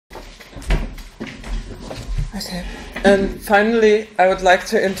Okay. And finally, I would like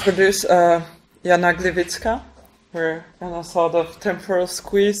to introduce Jana Glivicka. We're in a sort of temporal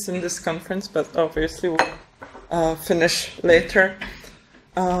squeeze in this conference, but obviously we'll finish later.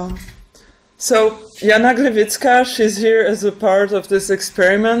 So Jana Glivicka, she's here as a part of this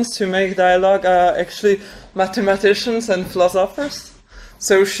experiment to make dialogue actually mathematicians and philosophers.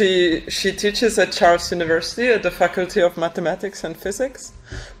 So she teaches at Charles University at the Faculty of Mathematics and Physics,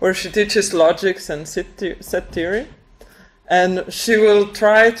 where she teaches logics and set theory. And she will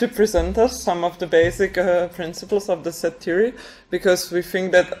try to present us some of the basic principles of the set theory, because we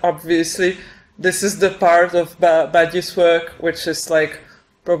think that obviously this is the part of Badiou's work which is like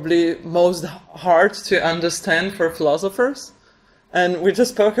probably most hard to understand for philosophers. And we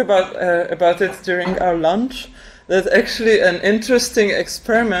just spoke about it during our lunch, that actually an interesting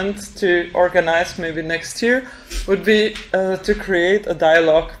experiment to organize maybe next year would be to create a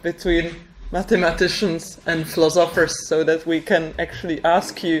dialogue between mathematicians and philosophers, so that we can actually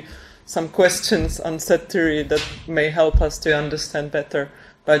ask you some questions on set theory that may help us to understand better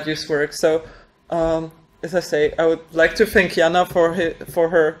Badiou's work. So, as I say, I would like to thank Jana for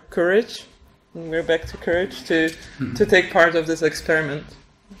her courage, and we're back to courage, to take part of this experiment.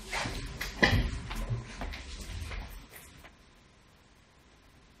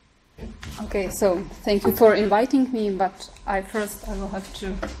 Okay, so thank you for inviting me, but I will have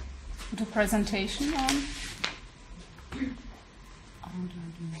to put a presentation on.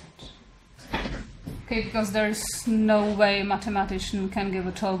 Okay, because there is no way a mathematician can give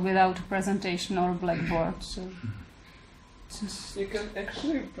a talk without a presentation or a blackboard. So you can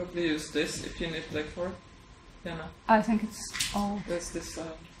actually probably use this if you need blackboard. Jana. I think it's all. That's this.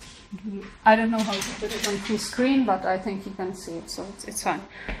 I don't know how to put it on full screen, but I think you can see it, so it's fine.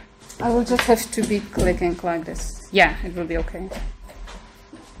 I will just have to be clicking like this. Yeah, it will be okay.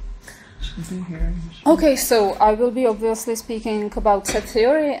 Okay, so I will be obviously speaking about set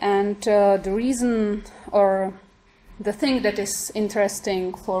theory, and the reason or the thing that is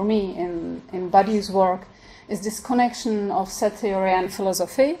interesting for me in Badiou's work is this connection of set theory and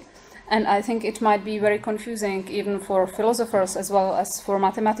philosophy, and I think it might be very confusing even for philosophers as well as for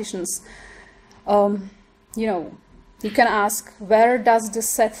mathematicians. You know, you can ask, where does the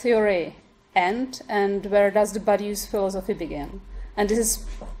set theory end and where does the Badiou's philosophy begin? And this is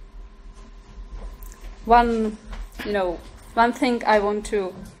one thing I want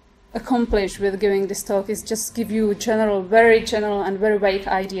to accomplish with giving this talk is just give you a very general and very vague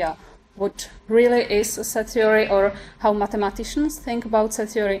idea what really is a set theory, or how mathematicians think about set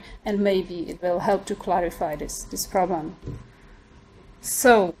theory, and maybe it will help to clarify this problem.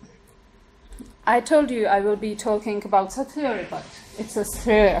 So, I told you I will be talking about set theory, but it's a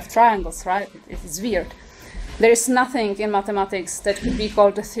theory of triangles, right? It's weird. There is nothing in mathematics that could be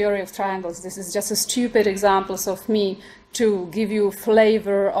called a theory of triangles. This is just a stupid examples of me to give you a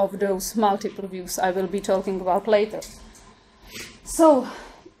flavor of those multiple views I will be talking about later. So,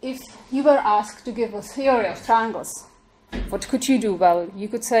 if you were asked to give a theory of triangles, what could you do? Well, you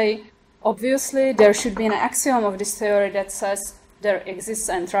could say, obviously, there should be an axiom of this theory that says there exists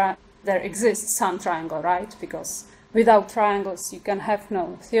some triangle, right? Because without triangles, you can have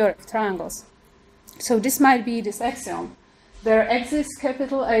no theory of triangles. So this might be this axiom. There exists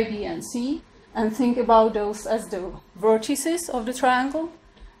capital A, B, and C, and think about those as the vertices of the triangle.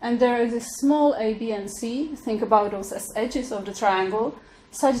 And there exists small a, B, and C, think about those as edges of the triangle,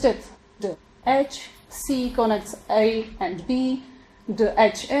 such that the edge C connects A and B, the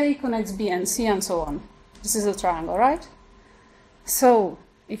edge A connects B and C, and so on. This is a triangle, right? So,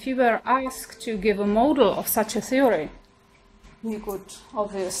 if you were asked to give a model of such a theory, you could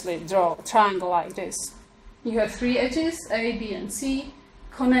obviously draw a triangle like this. You have three edges, A, B, and C,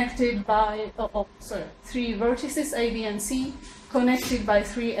 connected by, three vertices, A, B, and C, connected by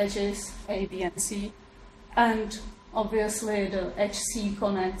three edges, A, B, and C, and obviously the edge C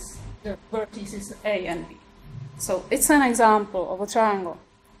connects the vertices A and B. So it's an example of a triangle.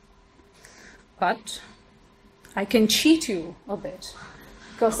 But I can cheat you a bit,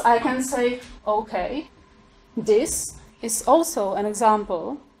 because I can say, okay, this is also an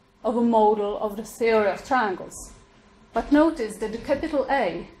example of a model of the theory of triangles. But notice that the capital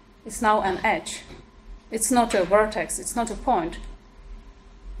A is now an edge. It's not a vertex, it's not a point.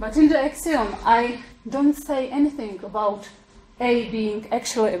 But in the axiom, I don't say anything about A being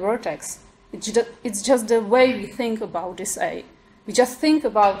actually a vertex. It's just the way we think about this A. We just think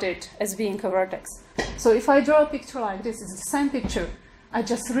about it as being a vertex. So if I draw a picture like this, it's the same picture. I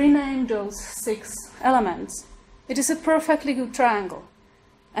just rename those 6 elements. It is a perfectly good triangle.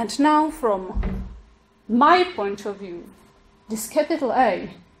 And now, from my point of view, this capital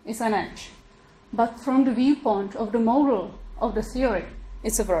A is an edge. But from the viewpoint of the model of the theory,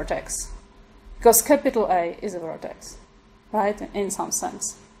 it's a vertex. Because capital A is a vertex, right, in some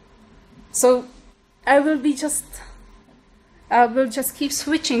sense. So I will just keep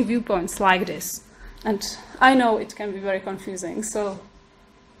switching viewpoints like this. And I know it can be very confusing. So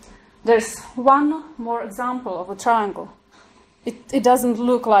there's one more example of a triangle. It doesn't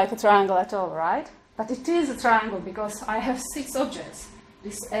look like a triangle at all, right? But it is a triangle because I have 6 objects.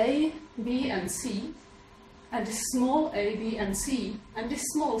 This A, B, and C, and this small a, b, and c, and this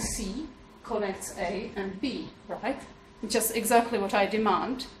small c connects A and B, right? Just exactly what I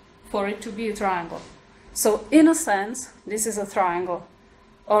demand for it to be a triangle. So in a sense, this is a triangle,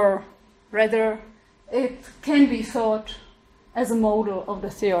 or rather, it can be thought as a model of the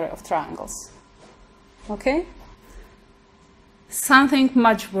theory of triangles. Okay? Something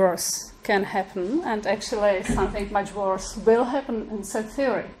much worse can happen, and actually something much worse will happen in set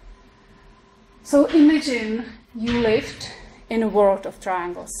theory. So imagine you lived in a world of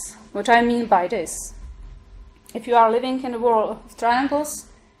triangles. What I mean by this, if you are living in a world of triangles,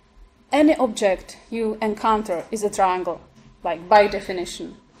 any object you encounter is a triangle, like by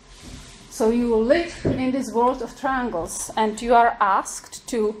definition. So you will live in this world of triangles, and you are asked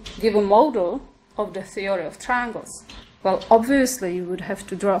to give a model of the theory of triangles. Well, obviously you would have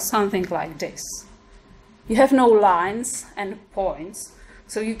to draw something like this. You have no lines and points,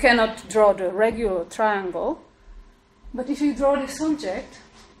 so you cannot draw the regular triangle. But if you draw this object,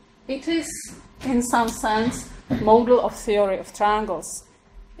 it is, in some sense, a model of theory of triangles.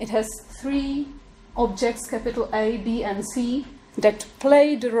 It has 3 objects, capital A, B, and C, that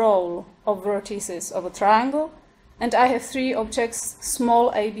play the role of vertices of a triangle, and I have 3 objects,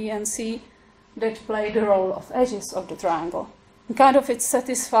 small a, b, and c, that play the role of edges of the triangle. And kind of it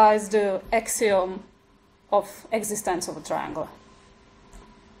satisfies the axiom of existence of a triangle.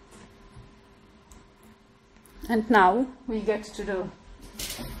 And now we get to the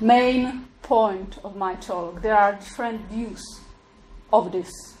main point of my talk. There are different views of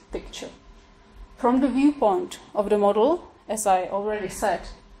this picture. From the viewpoint of the model, as I already said,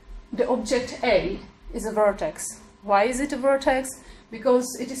 the object A is a vertex. Why is it a vertex? Because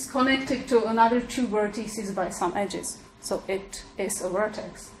it is connected to another 2 vertices by some edges. So it is a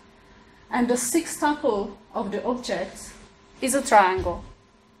vertex. And the 6th tuple of the object is a triangle,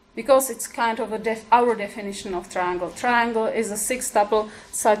 because it's kind of our definition of triangle. Triangle is a 6th tuple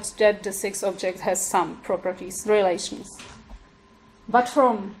such that the 6th object has some properties, relations. But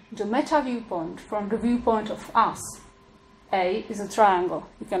from the meta viewpoint, from the viewpoint of us, A is a triangle.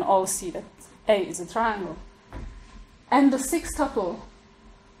 You can all see that A is a triangle. And the 6th tuple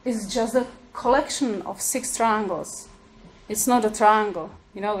is just a collection of 6 triangles. It's not a triangle.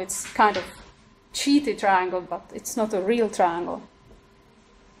 You know, it's kind of cheaty triangle, but it's not a real triangle.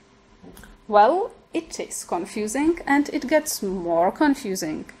 Well, it is confusing, and it gets more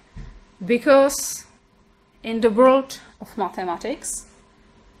confusing, because in the world of mathematics,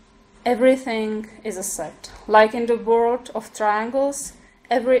 everything is a set. Like in the world of triangles,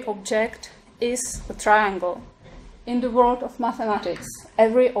 every object is a triangle. In the world of mathematics,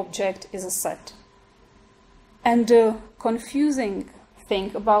 every object is a set. And the confusing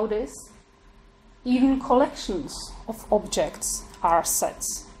thing about this, even collections of objects are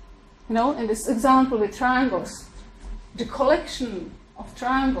sets. You know, in this example with triangles, the collection of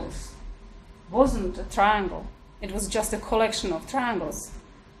triangles wasn't a triangle. It was just a collection of triangles.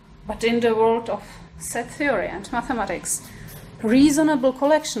 But in the world of set theory and mathematics, reasonable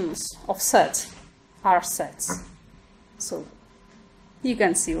collections of sets are sets. So you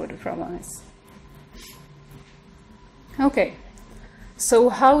can see what the problem is. Okay, so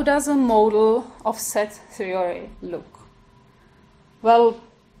how does a model of set theory look? Well,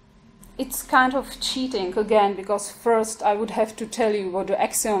 it's kind of cheating again, because first I would have to tell you what the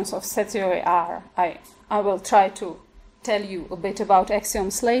axioms of set theory are. I will try to tell you a bit about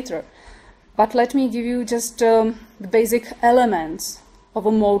axioms later, but let me give you just the basic elements of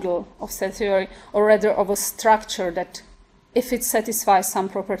a model of set theory, or rather of a structure that, if it satisfies some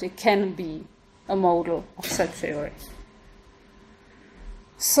property, can be a model of set theory.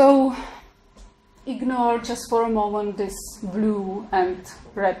 So ignore just for a moment this blue and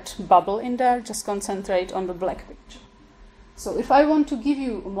red bubble in there, just concentrate on the black picture. So if I want to give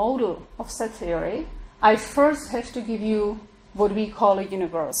you a model of set theory, I first have to give you what we call a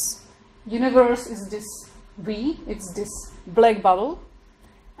universe. Universe is this V, it's this black bubble,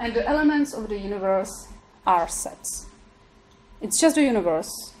 and the elements of the universe are sets. It's just a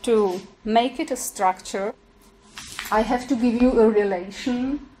universe. To make it a structure, I have to give you a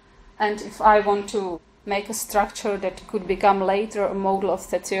relation, and if I want to make a structure that could become later a model of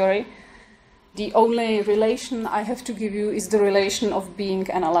set theory, the only relation I have to give you is the relation of being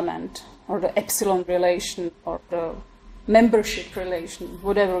an element, or the epsilon relation, or the membership relation,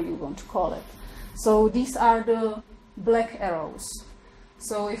 whatever you want to call it. So these are the black arrows.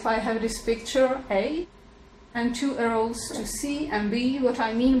 So if I have this picture A and two arrows to C and B, what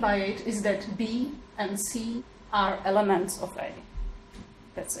I mean by it is that B and C are elements of A.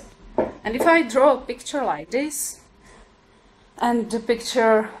 That's it. And if I draw a picture like this, and the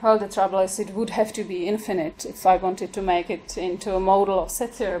picture, well, the trouble is it would have to be infinite if I wanted to make it into a model of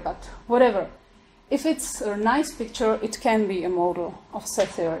set theory, but whatever. If it's a nice picture, it can be a model of set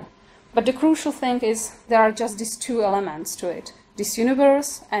theory. But the crucial thing is there are just these two elements to it, this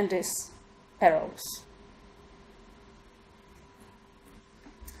universe and these arrows.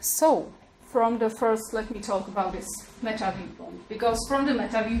 So, from the first, let me talk about this meta viewpoint, because from the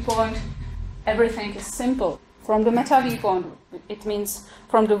meta viewpoint, everything is simple. From the meta viewpoint, it means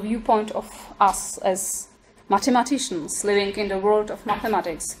from the viewpoint of us as mathematicians living in the world of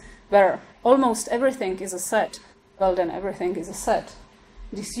mathematics, where almost everything is a set. Well, then everything is a set.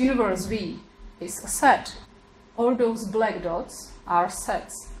 This universe V is a set. All those black dots are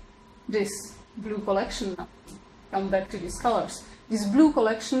sets. This blue collection, come back to these colors. This blue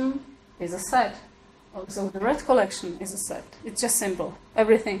collection is a set. Also, the red collection is a set. It's just simple.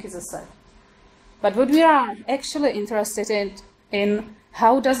 Everything is a set. But what we are actually interested in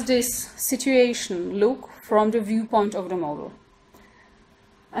how does this situation look from the viewpoint of the model?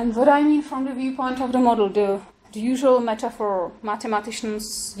 And what I mean from the viewpoint of the model, the usual metaphor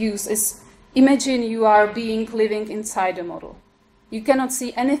mathematicians use is imagine you are being living inside the model. You cannot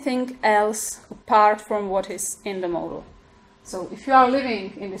see anything else apart from what is in the model. So if you are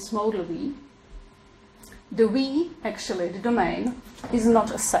living in this model V, the V, actually the domain, is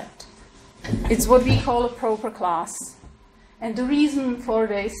not a set. It's what we call a proper class. And the reason for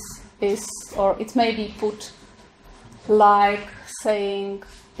this is, or it may be put like saying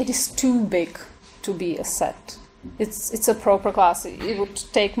it is too big to be a set. It's a proper class. It would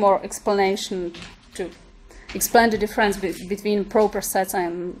take more explanation to explain the difference between proper sets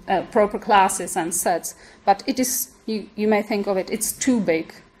and proper classes and sets. But it is, you may think of it, it's too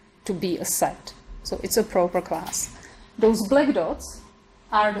big to be a set. So it's a proper class. Those black dots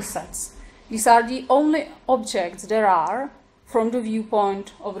are the sets. These are the only objects there are from the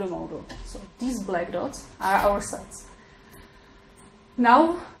viewpoint of the model. So these black dots are our sets.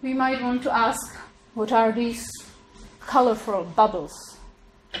 Now we might want to ask, what are these colorful bubbles?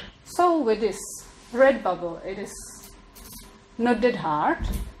 So with this red bubble, it is not that hard,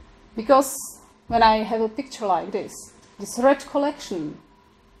 because when I have a picture like this red collection,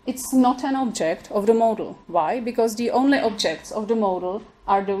 it's not an object of the model. Why? Because the only objects of the model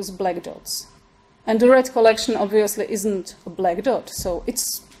are those black dots. And the red collection obviously isn't a black dot, so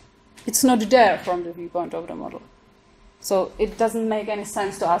it's not there from the viewpoint of the model. So it doesn't make any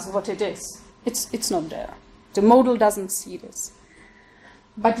sense to ask what it is. It's not there. The model doesn't see this.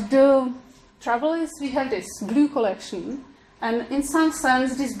 But the trouble is we have this blue collection, and in some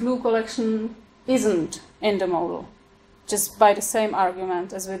sense this blue collection isn't in the model, just by the same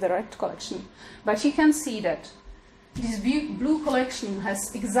argument as with the red collection. But you can see that this blue collection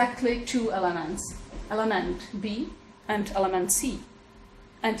has exactly two elements, element B and element C.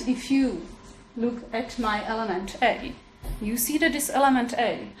 And if you look at my element A, you see that this element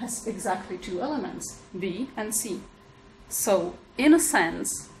A has exactly two elements, B and C. So, in a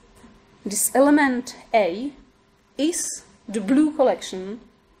sense, this element A is the blue collection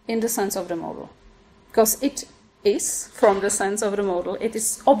in the sense of the model. Because it is, from the sense of the model, it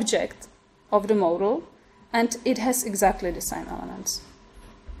is object of the model, and it has exactly the same elements.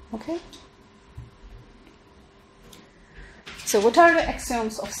 Okay? So what are the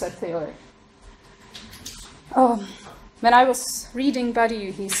axioms of set theory? When I was reading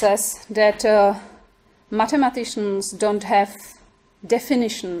Badiou, he says that mathematicians don't have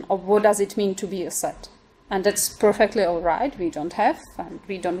definition of what does it mean to be a set. And that's perfectly all right, we don't have, and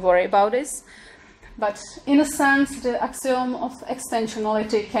we don't worry about this. But in a sense, the axiom of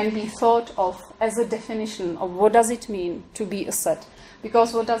extensionality can be thought of as a definition of what does it mean to be a set.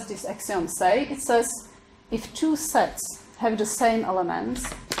 Because what does this axiom say? It says if two sets have the same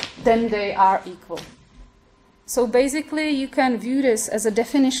elements, then they are equal. So basically you can view this as a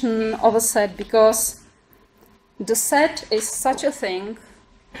definition of a set, because the set is such a thing,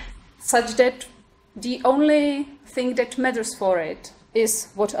 such that the only thing that matters for it is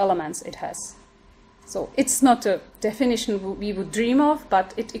what elements it has. So it's not a definition we would dream of,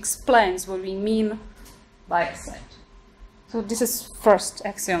 but it explains what we mean by a set. So this is first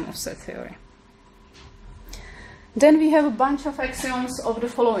axiom of set theory. Then we have a bunch of axioms of the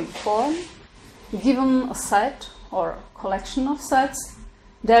following form. given a set or collection of sets,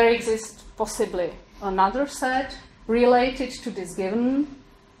 there exists possibly another set related to this given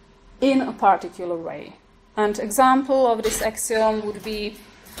in a particular way. And example of this axiom would be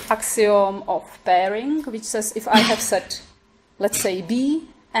axiom of pairing, which says if I have set, let's say B,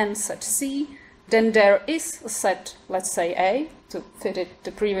 and set C, then there is a set, let's say A, to fit it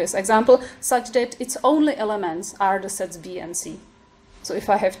the previous example, such that its only elements are the sets B and C. So if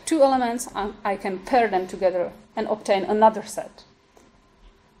I have two elements, I can pair them together and obtain another set.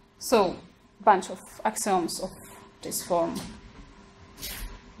 So, bunch of axioms of this form.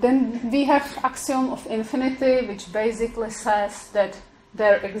 Then we have axiom of infinity, which basically says that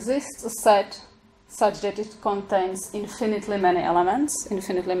there exists a set such that it contains infinitely many elements,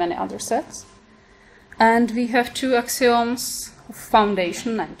 infinitely many other sets. And we have two axioms of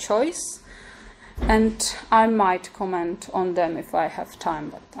foundation and choice. And I might comment on them if I have time,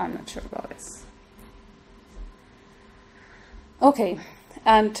 but I'm not sure about this. Okay,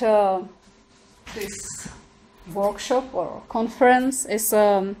 and this workshop or conference is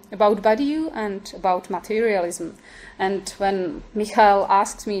about Badiou and about materialism. And when Michal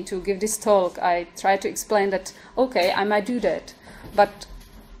asked me to give this talk, I tried to explain that, okay, I might do that, but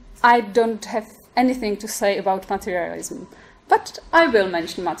I don't have anything to say about materialism. But I will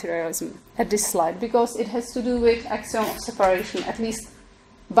mention materialism at this slide because it has to do with axiom of separation. At least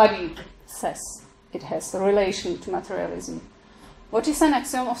Badiou says it has a relation to materialism. What is an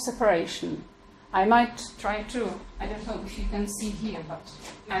axiom of separation? I might try to, I don't know if you can see here, but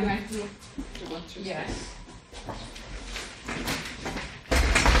I might do, yeah.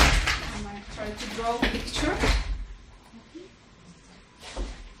 I might try to draw a picture.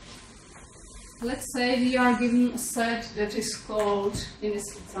 Let's say we are given a set that is called, in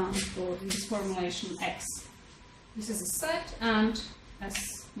this example, in this formulation, X. This is a set, and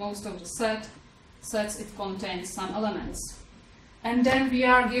as most of the sets, it contains some elements. And then we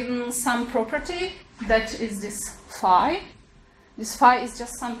are given some property that is this phi. This phi is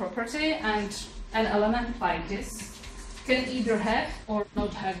just some property, and an element like this can either have or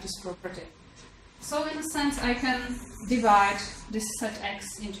not have this property. So in a sense, I can divide this set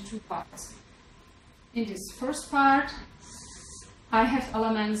X into two parts. In this first part, I have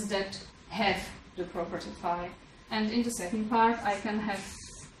elements that have the property phi. And in the second part, I can have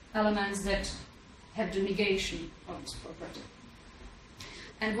elements that have the negation of this property.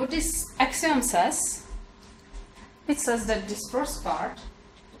 And what this axiom says, it says that this first part,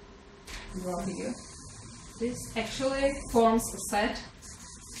 here, this actually forms a set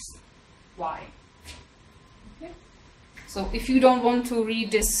Y. Okay? So if you don't want to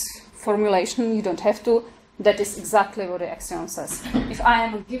read this formulation, you don't have to. That is exactly what the axiom says. If I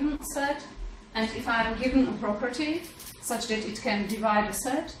am given a set, and if I am given a property such that it can divide a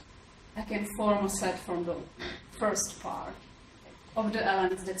set, I can form a set from the first part of the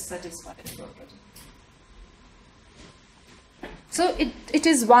elements that satisfy the property. So it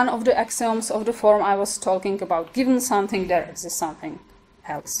is one of the axioms of the form I was talking about. Given something, there exists something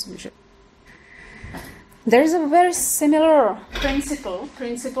else, usually. There is a very similar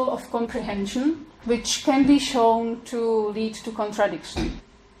principle of comprehension, which can be shown to lead to contradiction.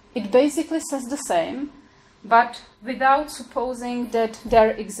 It basically says the same, but without supposing that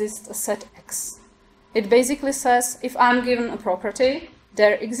there exists a set X. It basically says, if I'm given a property,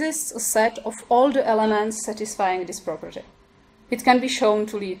 there exists a set of all the elements satisfying this property. It can be shown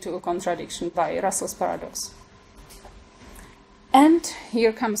to lead to a contradiction by Russell's paradox. And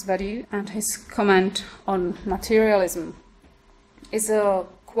here comes Badiou, and his comment on materialism is a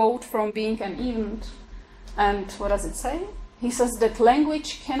quote from Being and Event. And what does it say? He says that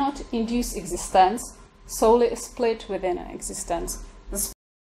language cannot induce existence, solely a split within an existence. The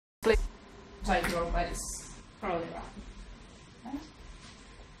split I draw by this parallel. Right?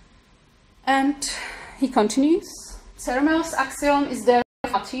 And he continues. Cermeus' axiom is therefore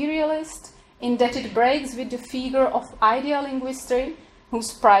materialist in that it breaks with the figure of ideal linguistry,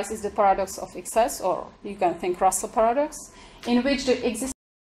 whose price is the paradox of excess, or you can think Russell paradox, in which the existence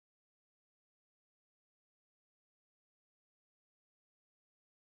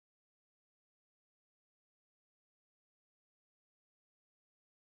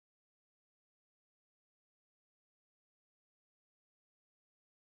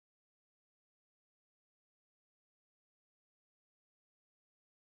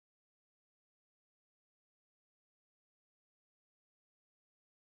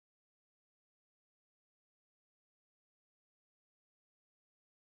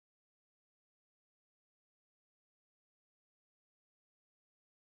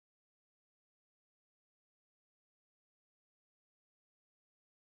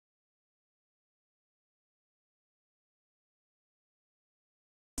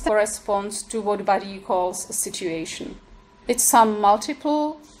corresponds to what Badiou calls a situation. It's some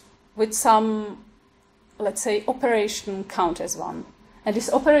multiple with some, let's say, operation count as one. And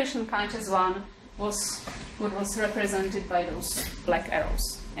this operation count as one was what was represented by those black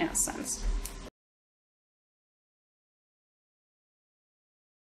arrows, in a sense.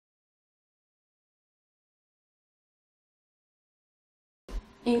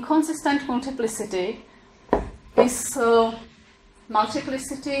 Inconsistent multiplicity is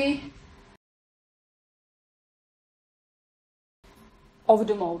multiplicity of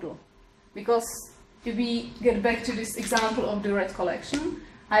the model. Because if we get back to this example of the red collection,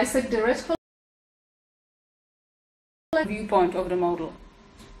 I said the red collection is the viewpoint of the model.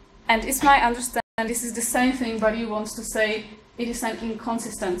 And it's my understanding this is the same thing Badiou wants to say it is an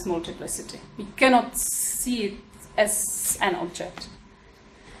inconsistent multiplicity. We cannot see it as an object.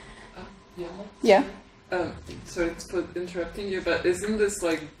 Yeah. Sorry for interrupting you, but isn't this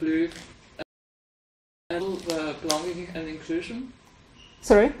like blue the belonging and inclusion?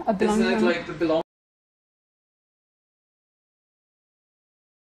 Sorry, a belonging. Isn't it like the belonging?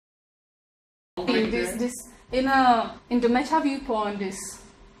 In the meta viewpoint, this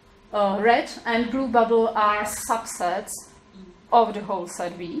red and blue bubble are subsets of the whole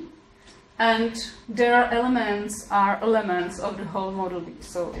set V, and their elements are elements of the whole model V.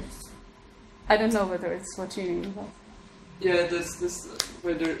 So it's, I don't know whether it's what you mean. But yeah, this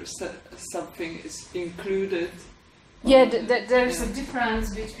whether something is included. Yeah, there's a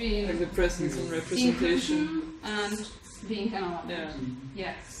difference between like the presence and representation and being an element.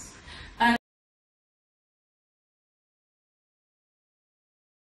 Yeah. Yes. And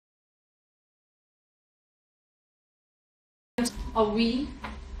a V,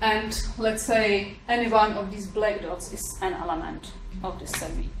 and let's say any one of these black dots is an element of this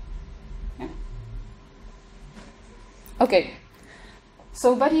set V. Yeah. Okay.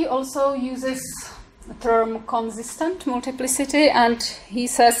 So Badiou also uses the term consistent multiplicity, and he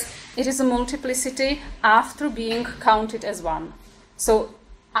says it is a multiplicity after being counted as one. So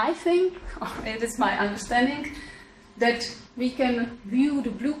I think, or it is my understanding, that we can view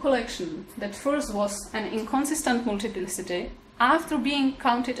the blue collection that first was an inconsistent multiplicity after being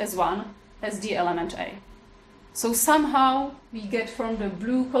counted as one as the element A. So somehow we get from the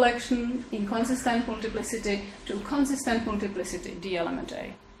blue collection inconsistent multiplicity to consistent multiplicity, the element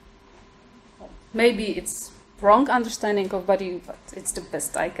A. Maybe it's wrong understanding of Badiou, but it's the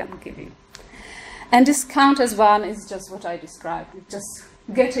best I can give you. And this count as one is just what I described. It's just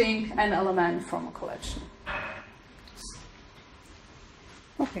getting an element from a collection.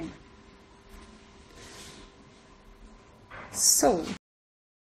 Okay. So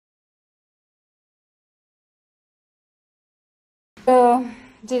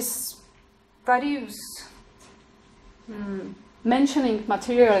this Badiou's mentioning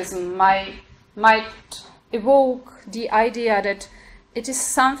materialism might evoke the idea that it is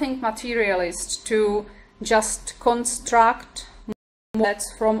something materialist to just construct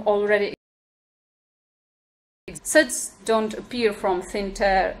sets from already existing. Sets don't appear from thin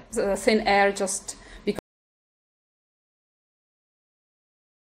air just because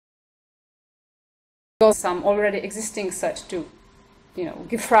some already existing set to,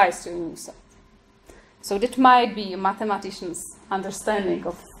 give rise to a new set. So that might be a mathematician's understanding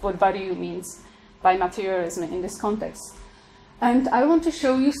of what Badiou means by materialism in this context. And I want to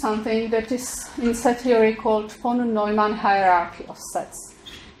show you something that is in set theory called von Neumann hierarchy of sets.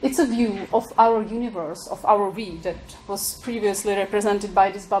 It's a view of our universe, of our V, that was previously represented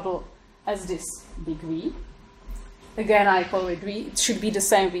by this bubble as this big V. Again, I call it V. It should be the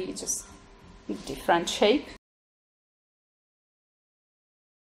same V, just different shape.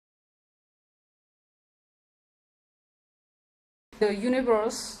 The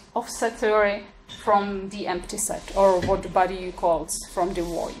universe of set theory from the empty set, or what Badiou calls from the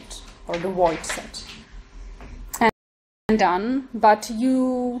void, or the void set. And done, but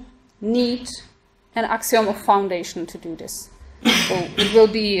you need an axiom of foundation to do this. So it will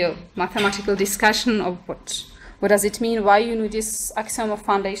be a mathematical discussion of what does it mean, why you need this axiom of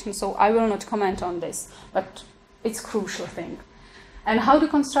foundation, so I will not comment on this, but it's a crucial thing. And how the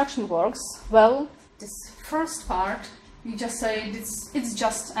construction works? Well, this first part, we just say it's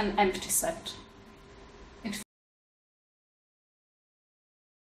just an empty set.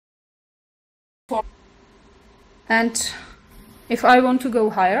 And if I want to go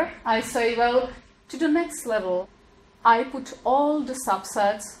higher, I say, well, to the next level, I put all the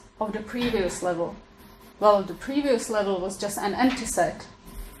subsets of the previous level. Well, the previous level was just an empty set,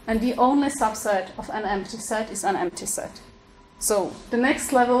 and the only subset of an empty set is an empty set. So the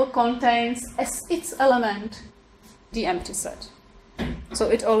next level contains as its element the empty set. So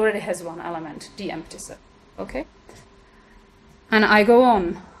it already has one element, the empty set. Okay? And I go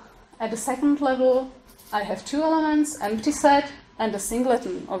on. At the second level, I have two elements, empty set and a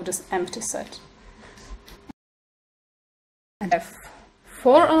singleton of this empty set. And I have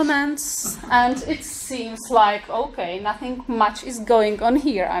four elements, and it seems like, okay, nothing much is going on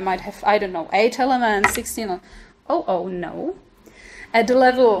here. I might have, I don't know, 8 elements, 16. Oh, no. At the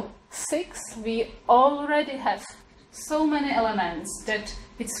level 6, we already have so many elements that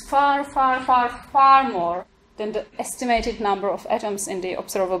it's far, far, far, far more than the estimated number of atoms in the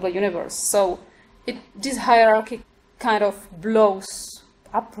observable universe. So this hierarchy kind of blows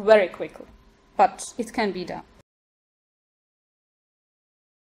up very quickly, but it can be done.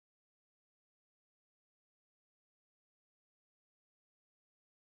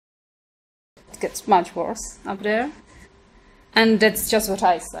 It gets much worse up there. And that's just what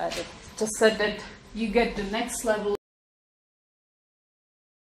I said. It just said that you get the next level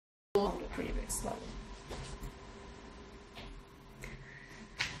of the previous level.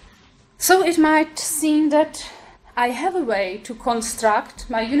 So it might seem that I have a way to construct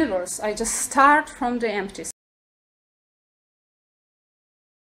my universe. I just start from the empty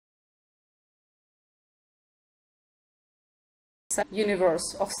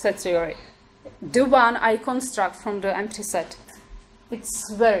universe of set theory. The one I construct from the empty set.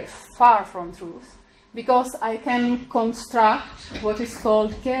 It's very far from truth, because I can construct what is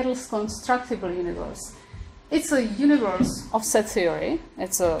called Gödel's constructible universe. It's a universe of set theory.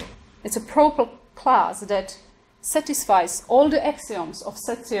 It's a proper class that satisfies all the axioms of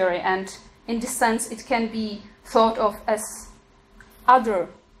set theory, and in this sense it can be thought of as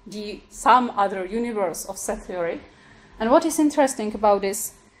some other universe of set theory. And what is interesting about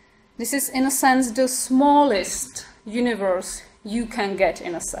this is in a sense the smallest universe you can get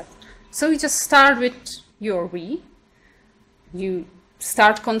in a set. So you just start with your V, you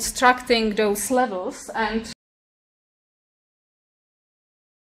start constructing those levels and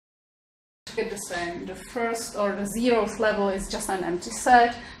get the same. The first or the 0th level is just an empty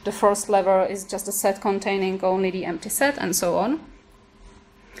set, the first level is just a set containing only the empty set, and so on.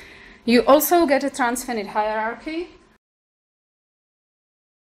 You also get a transfinite hierarchy.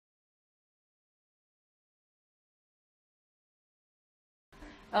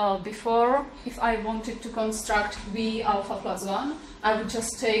 Before, if I wanted to construct V alpha plus 1, I would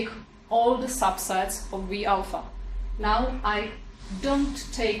just take all the subsets of V alpha. Now I don't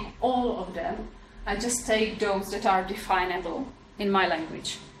take all of them, I just take those that are definable in my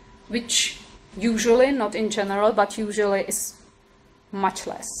language, which usually, not in general, but usually is much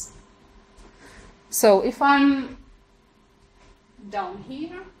less. So if I'm down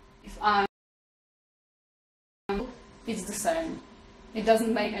here, it's the same. It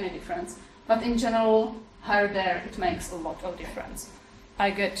doesn't make any difference. But in general, higher there, it makes a lot of difference.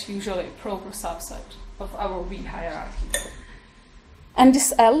 I get usually a proper subset of our V hierarchy. And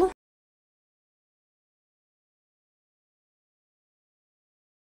this L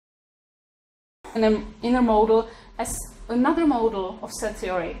an inner model as another model of set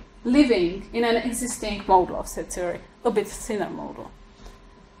theory, living in an existing model of set theory, a bit thinner model.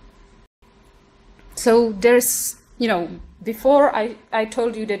 So there's, before I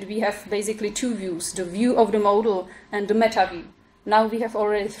told you that we have basically two views, the view of the model and the meta view. Now we have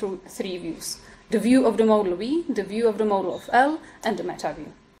already three views. The view of the model V, the view of the model of L, and the meta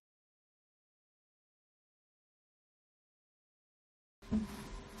view.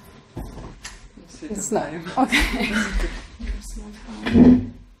 It's not. Okay.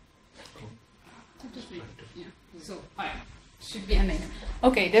 So, should be ending.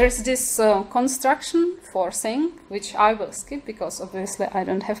 Okay, there's this construction forcing, which I will skip because obviously I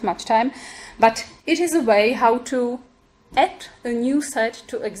don't have much time, but it is a way how to add a new set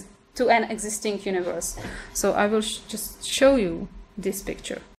to an existing universe. So I will just show you this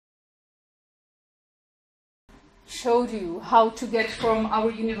picture. Showed you how to get from our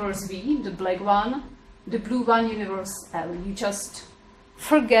universe V, the black one, the blue one, universe L. You just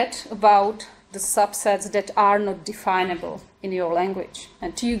forget about the subsets that are not definable in your language,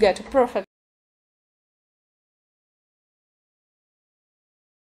 and you get a perfect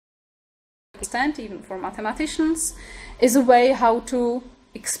extent, even for mathematicians, is a way how to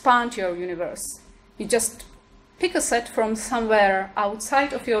expand your universe. You just pick a set from somewhere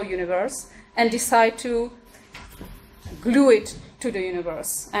outside of your universe and decide to glue it to the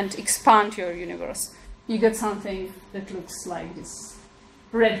universe and expand your universe. You get something that looks like this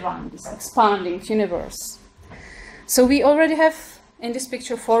red one, this expanding universe. So we already have in this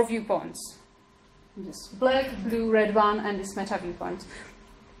picture 4 viewpoints. This black, blue, red one, and this meta viewpoint.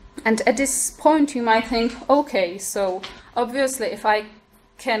 And at this point you might think, okay, so obviously if I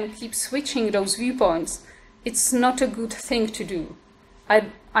can keep switching those viewpoints, it's not a good thing to do.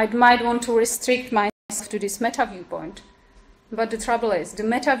 I might want to restrict myself to this meta viewpoint, but the trouble is, the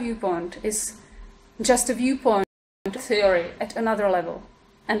meta viewpoint is just a viewpoint theory at another level.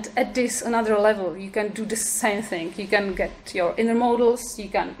 And at this another level, you can do the same thing. You can get your inner models, you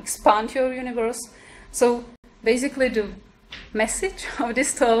can expand your universe. So basically the message of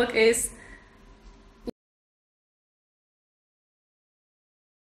this talk is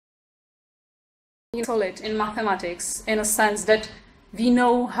solid in mathematics, in a sense that we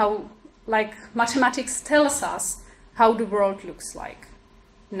know how, like, mathematics tells us how the world looks like.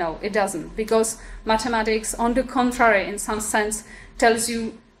 No, it doesn't, because mathematics, on the contrary, in some sense, tells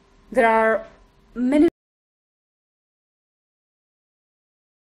you there are many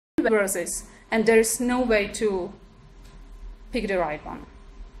universes, and there is no way to pick the right one.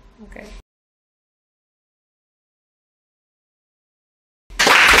 Okay.